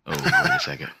 Oh, wait a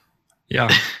second. Yeah,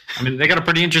 I mean, they got a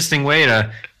pretty interesting way to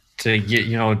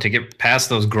get past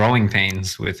those growing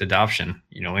pains with adoption.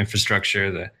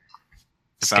 Infrastructure, the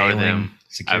If I were scaling, them, I'd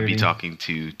be security. talking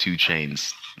to 2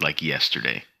 Chains like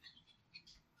yesterday.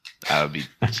 I would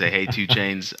say, hey, 2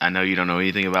 Chains, I know you don't know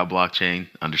anything about blockchain.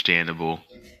 Understandable.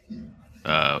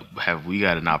 Have we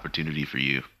got an opportunity for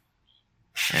you?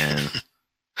 And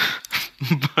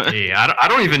but, Hey, I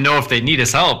don't even know if they need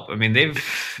his help. I mean, they've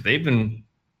been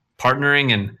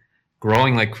partnering and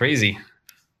growing like crazy.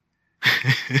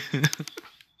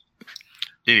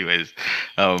 anyways,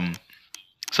 so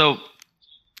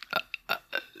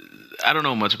I don't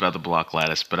know much about the block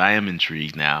lattice, but I am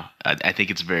intrigued now. I think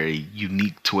it's a very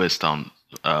unique twist on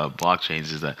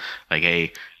blockchains. Is that like,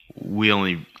 hey,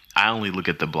 I only look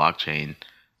at the blockchain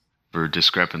for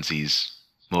discrepancies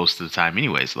most of the time,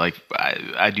 anyways. Like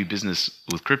I do business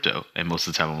with crypto, and most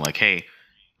of the time I'm like, hey,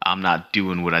 I'm not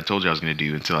doing what I told you I was going to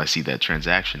do until I see that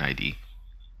transaction ID,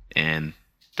 and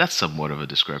that's somewhat of a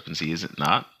discrepancy, is it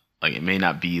not? Like it may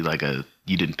not be like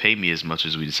you didn't pay me as much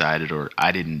as we decided, or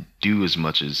I didn't do as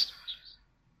much as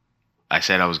I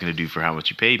said I was going to do for how much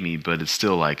you paid me, but it's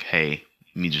still like, hey,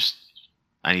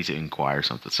 I need to inquire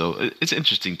something. So it's an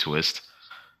interesting twist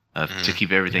to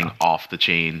keep everything off the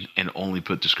chain and only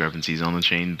put discrepancies on the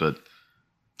chain, but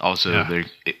also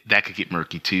that could get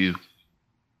murky too.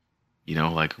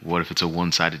 Like what if it's a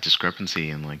one-sided discrepancy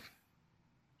and like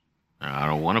I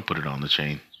don't want to put it on the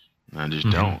chain. I just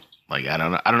don't. Like I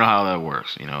don't know how that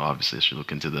works. Obviously I should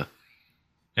look into the.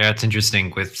 Yeah, it's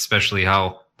interesting with especially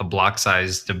how the block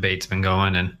size debate's been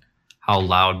going and how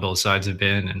loud both sides have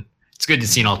been, and it's good to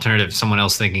see an alternative, someone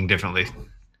else thinking differently.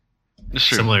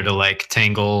 Sure. Similar to like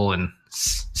Tangle and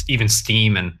even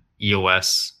Steam and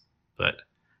EOS, but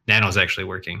Nano's actually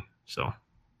working. So,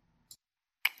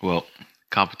 well,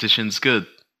 competition's good.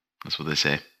 That's what they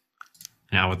say.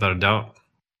 Yeah, without a doubt.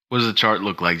 What does the chart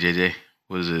look like, JJ?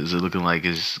 What is it? Is it looking like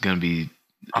is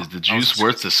the juice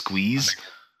worth the squeeze?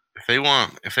 If they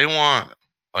want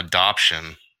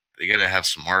adoption, they got to have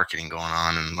some marketing going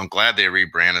on, and I'm glad they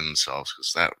rebranded themselves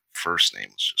because that first name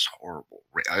was just horrible.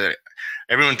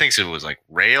 Everyone thinks it was like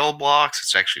Rail Blocks.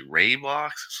 It's actually Ray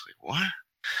Blocks. It's like, what?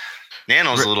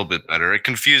 Nano's a little bit better. It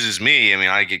confuses me. I mean,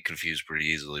 I get confused pretty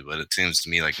easily, but it seems to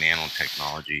me like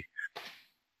nanotechnology.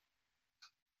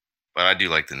 But I do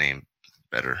like the name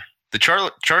better. The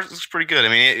chart looks pretty good. I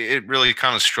mean, it really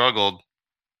kind of struggled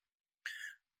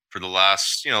for the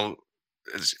last,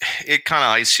 it kind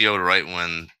of ICO'd right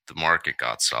when the market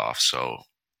got soft. So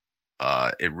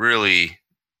there's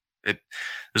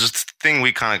a thing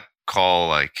we kind of call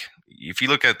like, if you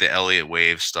look at the Elliott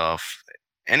wave stuff,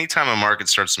 anytime a market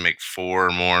starts to make 4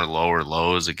 or more lower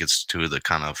lows, it gets to the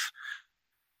kind of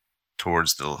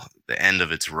towards the end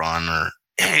of its run, or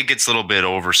it gets a little bit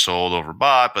oversold,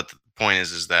 overbought. But the point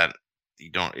is that you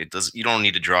don't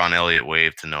need to draw an Elliott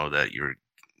wave to know that you've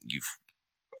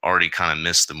already kind of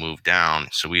missed the move down.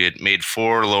 So we had made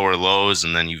 4 lower lows,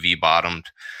 and then you V-bottomed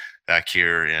back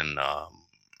here in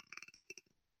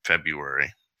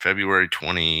February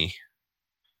 20th.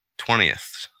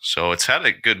 So it's had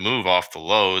a good move off the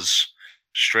lows,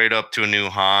 straight up to a new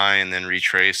high, and then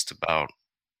retraced about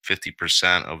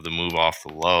 50% of the move off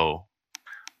the low.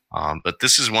 But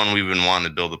this is one we've been wanting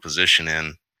to build a position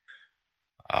in.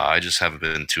 I just haven't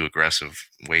been too aggressive,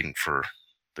 waiting for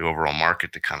the overall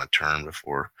market to kind of turn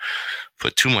before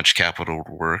put too much capital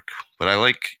to work. But I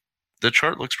like the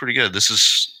chart, looks pretty good. This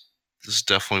is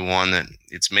definitely one that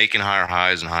it's making higher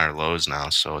highs and higher lows now,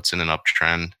 so it's in an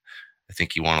uptrend. I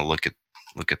think you want to look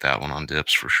at that one on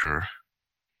dips for sure.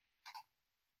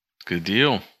 Good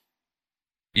deal.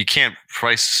 You can't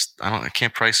price. I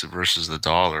can't price it versus the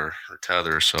dollar or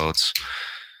Tether, so it's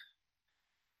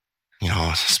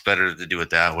it's better to do it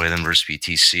that way than versus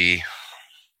BTC.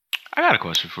 I got a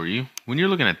question for you. When you're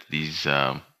looking at these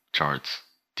charts,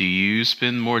 do you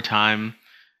spend more time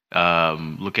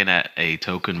looking at a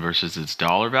token versus its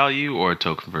dollar value, or a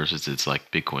token versus its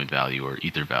like Bitcoin value or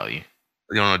Ether value?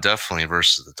 Definitely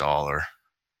versus the dollar.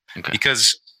 Okay.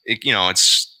 Because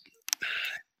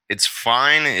it's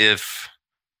fine if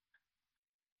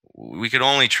we could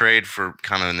only trade for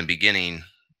kind of in the beginning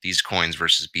these coins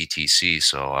versus BTC.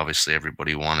 So obviously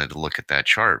everybody wanted to look at that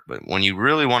chart. But when you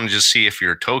really want to just see if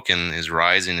your token is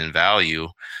rising in value,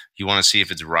 you want to see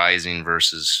if it's rising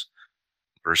versus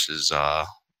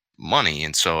money.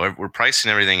 And so we're pricing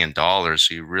everything in dollars.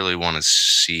 So you really want to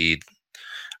see.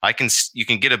 You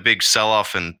can get a big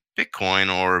sell-off in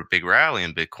Bitcoin or a big rally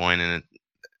in Bitcoin, and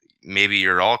maybe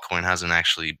your altcoin hasn't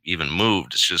actually even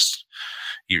moved. It's just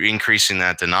you're increasing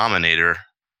that denominator,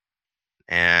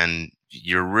 and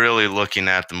you're really looking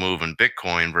at the move in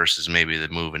Bitcoin versus maybe the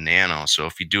move in Nano. So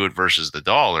if you do it versus the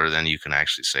dollar, then you can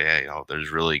actually say, hey,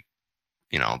 there's really,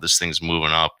 this thing's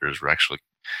moving up. There's actually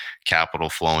capital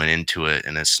flowing into it.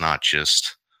 And it's not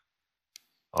just,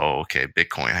 oh, okay,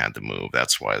 Bitcoin had to move.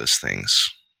 That's why this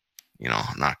thing's,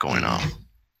 not going up.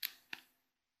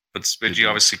 But you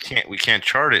obviously we can't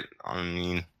chart it. I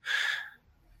mean,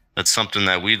 that's something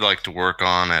that we'd like to work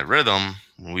on at Rhythm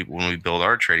when we build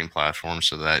our trading platform,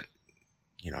 so that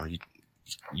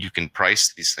you can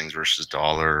price these things versus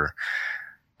dollar.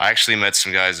 I actually met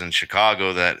some guys in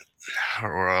Chicago that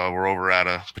were over at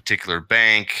a particular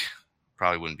bank.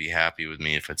 Probably wouldn't be happy with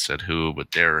me if it said who,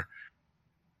 but they're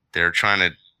trying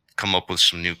to come up with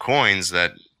some new coins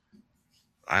that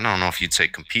I don't know if you'd say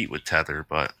compete with Tether,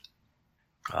 but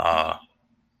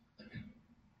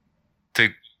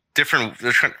they're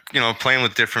playing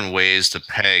with different ways to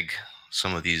peg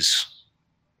some of these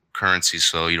currencies,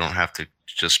 so you don't have to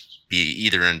just be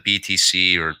either in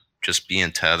BTC or just be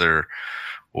in Tether,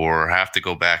 or have to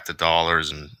go back to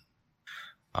dollars. And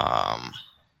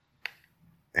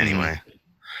anyway,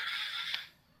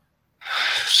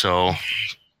 so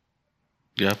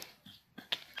yeah.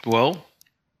 Well,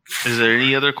 is there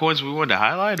any other coins we wanted to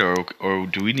highlight, or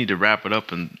do we need to wrap it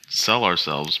up and sell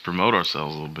ourselves, promote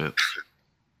ourselves a little bit?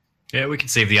 Yeah, we can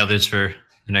save the others for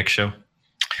the next show.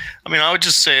 I mean, I would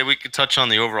just say we could touch on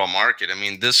the overall market. I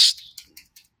mean, this,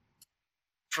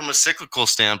 from a cyclical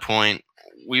standpoint,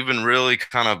 we've been really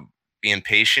kind of being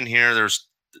patient here. There's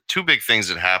two big things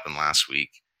that happened last week.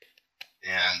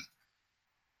 And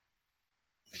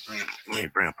let me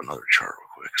bring up another chart real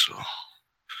quick.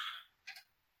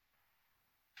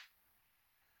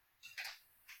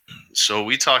 So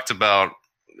we talked about,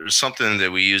 there's something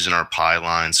that we use in our pie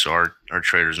line, so our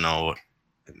traders know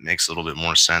it makes a little bit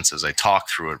more sense as I talk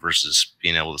through it versus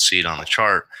being able to see it on the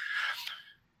chart.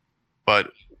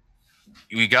 But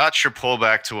we got your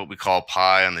pullback to what we call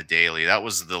pie on the daily. That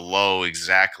was the low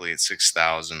exactly at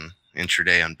 6,000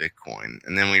 intraday on Bitcoin.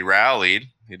 And then we rallied,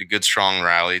 we had a good strong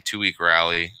rally, 2-week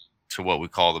rally to what we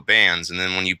call the bands. And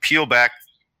then when you peel back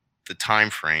the time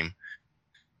frame,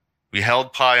 we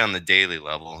held pie on the daily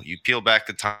level. You peel back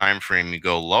the time frame, you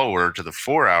go lower to the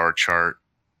 4-hour chart.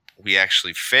 We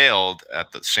actually failed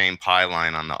at the same pie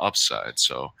line on the upside.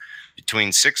 So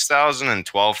between 6,000 and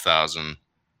 12,000,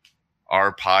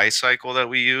 our pie cycle that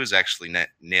we use actually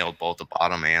nailed both the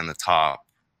bottom and the top.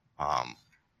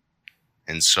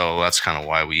 And so that's kind of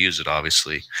why we use it,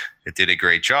 obviously. It did a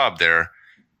great job there.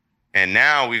 And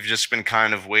now we've just been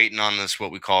kind of waiting on this,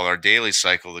 what we call our daily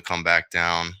cycle, to come back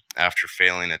down after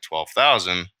failing at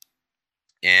 12,000.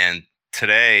 And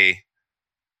today,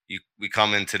 we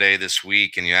come in today this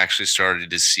week, and you actually started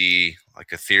to see like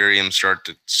Ethereum start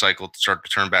to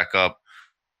turn back up.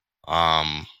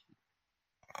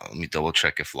 Let me double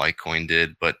check if Litecoin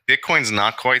did, but Bitcoin's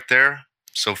not quite there.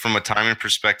 So from a timing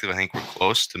perspective, I think we're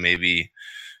close to maybe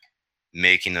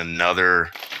making another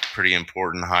pretty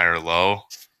important higher low.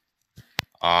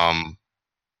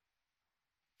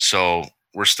 So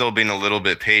we're still being a little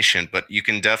bit patient, but you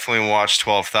can definitely watch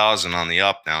 12,000 on the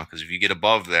up now, because if you get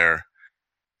above there,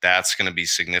 that's going to be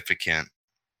significant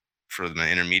for the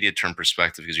intermediate term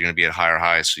perspective, because you're going to be at higher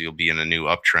highs. So you'll be in a new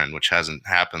uptrend, which hasn't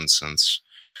happened since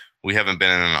we haven't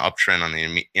been in an uptrend on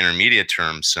the intermediate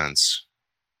term since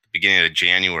the beginning of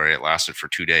January. It lasted for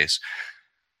 2 days.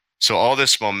 So all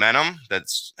this momentum that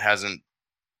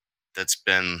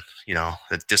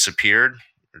disappeared,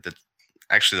 that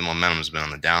actually the momentum has been on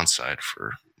the downside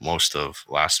for most of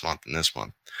last month and this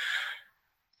month.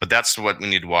 But that's what we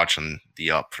need to watch on the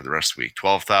up for the rest of the week.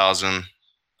 12,000,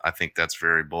 I think that's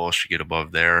very bullish to get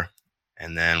above there.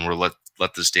 And then we'll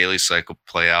let this daily cycle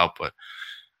play out. But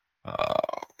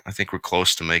I think we're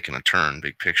close to making a turn,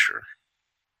 big picture.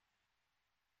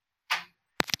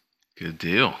 Good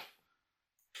deal.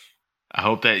 I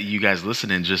hope that you guys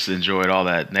listening just enjoyed all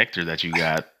that nectar that you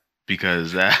got,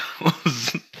 because that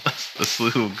was a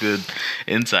slew of good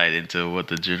insight into what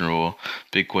the general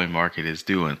Bitcoin market is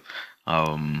doing.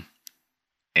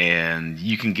 And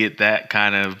you can get that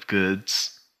kind of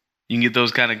goods. You can get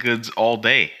those kind of goods all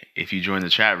day if you join the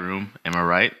chat room. Am I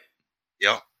right?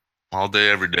 Yep. All day,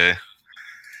 every day.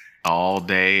 All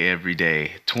day, every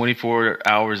day. 24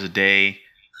 hours a day,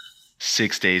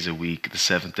 6 days a week. The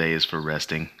 7th day is for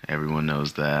resting. Everyone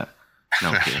knows that.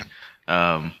 No kidding.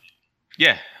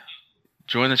 Yeah.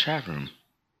 Join the chat room.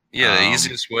 Yeah, the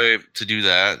easiest way to do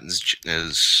that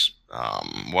is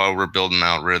while we're building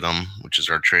out Rhythm, which is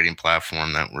our trading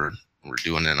platform that we're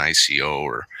doing an ICO,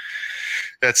 or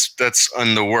that's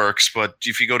in the works. But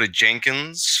if you go to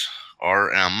Jenkins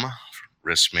RM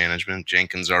Risk Management,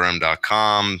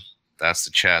 JenkinsRM.com, That's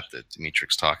the chat that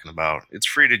Dimitri's talking about. It's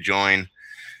free to join.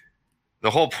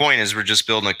 The whole point is we're just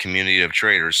building a community of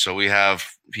traders. So we have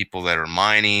people that are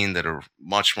mining that are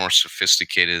much more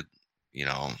sophisticated, you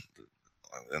know,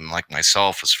 and like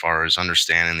myself as far as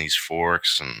understanding these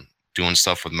forks and doing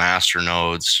stuff with master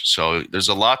nodes. So there's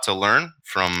a lot to learn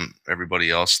from everybody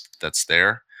else that's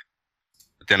there.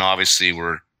 But then obviously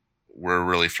we're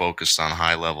really focused on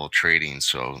high level trading.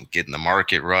 So getting the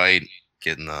market right,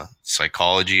 getting the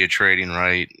psychology of trading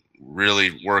right,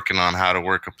 really working on how to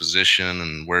work a position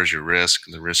and where's your risk,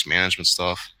 the risk management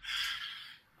stuff.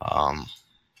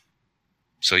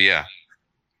 So yeah,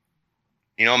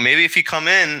 you know, maybe if you come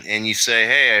in and you say,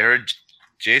 hey, I heard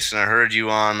Jason, I heard you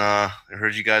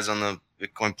guys on the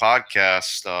Bitcoin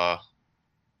podcast.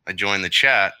 I joined the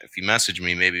chat. If you message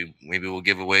me, maybe we'll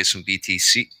give away some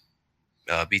BTCZ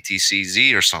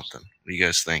or something. What do you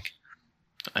guys think?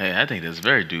 I think that's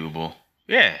very doable.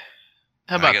 Yeah.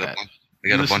 How about that? We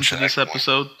got a bunch of this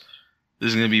episode. This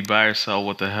is gonna be Buy or Sell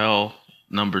What the Hell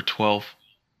number 12.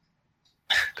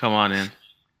 Come on in.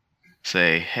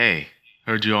 Say, hey,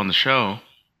 heard you on the show.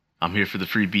 I'm here for the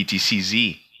free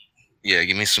BTCZ. Yeah,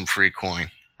 give me some free coin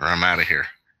or I'm out of here.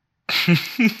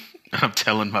 I'm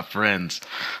telling my friends.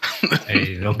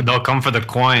 Hey, they'll come for the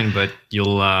coin, but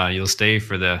you'll stay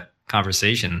for the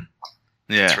conversation.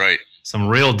 Yeah, that's right. Some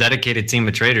real dedicated team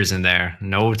of traders in there.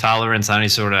 No tolerance on any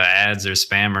sort of ads or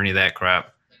spam or any of that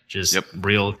crap. Just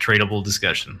real tradable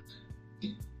discussion.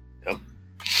 Yep.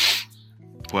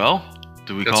 Well,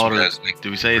 do we call it?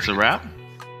 Do we say it's a wrap?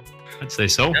 I'd say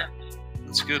so. Yeah,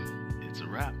 that's good.